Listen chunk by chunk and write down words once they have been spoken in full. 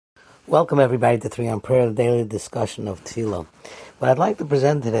Welcome everybody to 3 on Prayer, the daily discussion of Tefillah. What I'd like to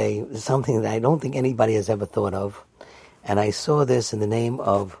present today is something that I don't think anybody has ever thought of, and I saw this in the name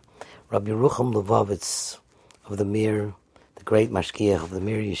of Rabbi Yerucham Levovitz of the Mir, the great mashgiach of the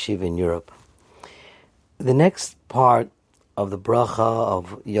Mir Yeshiva in Europe. The next part of the bracha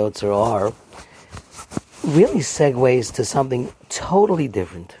of Yotzer Or really segues to something totally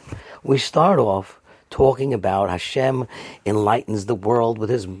different. We start off talking about Hashem enlightens the world with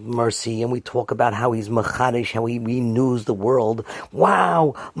His mercy, and we talk about how He's machadish, how He renews the world.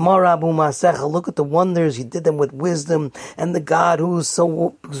 Wow, Marabu Masecha, look at the wonders He did them with wisdom, and the God who is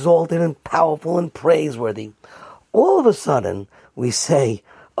so exalted and powerful and praiseworthy. All of a sudden, we say,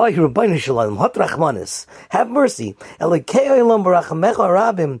 "Oh, Rabbeinu Shalom, Hat Rachmanis, have mercy. Elokei Olam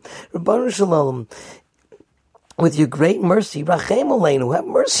Barachamecha Rabim, Rabbeinu Shalom, with your great mercy, Rachem Aleinu, have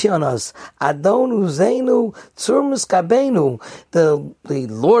mercy on us. Adon Uzeinu, Tzur Miskabenu, the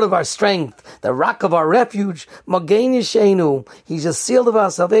Lord of our strength, the rock of our refuge, Magen Yishenu. He's a shield of our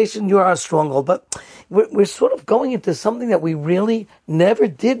salvation. You are our stronghold." But we're sort of going into something that we really never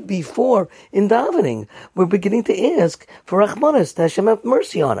did before in davening. We're beginning to ask for Rachmanis, to Hashem have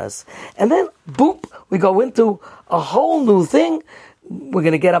mercy on us. And then, boop, we go into a whole new thing. We're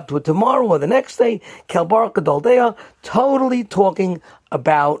going to get up to it tomorrow or the next day. Kel Baruch Gadol Deah, totally talking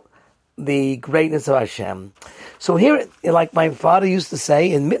about the greatness of Hashem. So here, like my father used to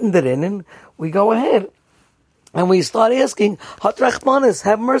say, in mitten derinnen, we go ahead and we start asking, Hat Rachmanis,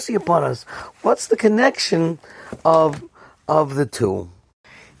 have mercy upon us. What's the connection of the two?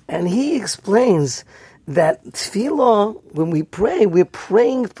 And he explains that tefillah, when we pray, we're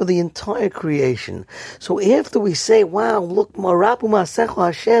praying for the entire creation. So after we say, wow, look, Marabu Masecha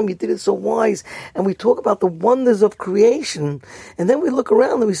Hashem, you did it so wise, and we talk about the wonders of creation, and then we look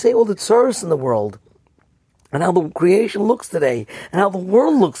around and we say all the tzaros in the world, and how the creation looks today, and how the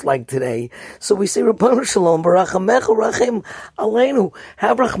world looks like today. So we say, Rabbeinu Shalom, Barachamecha Rachem Aleinu,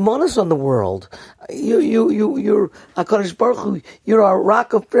 have Rachmanis on the world. You're HaKadosh Baruch Hu, you're our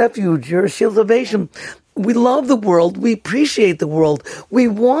rock of refuge, you're a shield of salvation. We love the world. We appreciate the world. We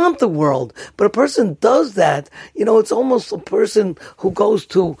want the world. But a person does that, it's almost a person who goes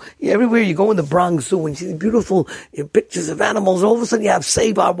to, everywhere you go in the Bronx Zoo and you see the beautiful pictures of animals, all of a sudden you have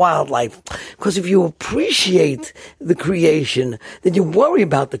Save Our Wildlife. Because if you appreciate the creation, then you worry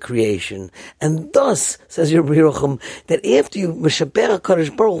about the creation. And thus, says Rabbi Yerucham, that after you Meshaber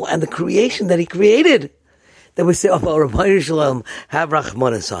HaKadosh Baruch Hu and the creation that He created, then we say, oh, Rabbeinu Shalom, have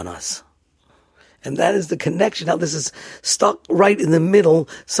Rachmanis on us. And that is the connection, how this is stuck right in the middle,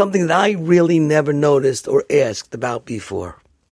 something that I really never noticed or asked about before.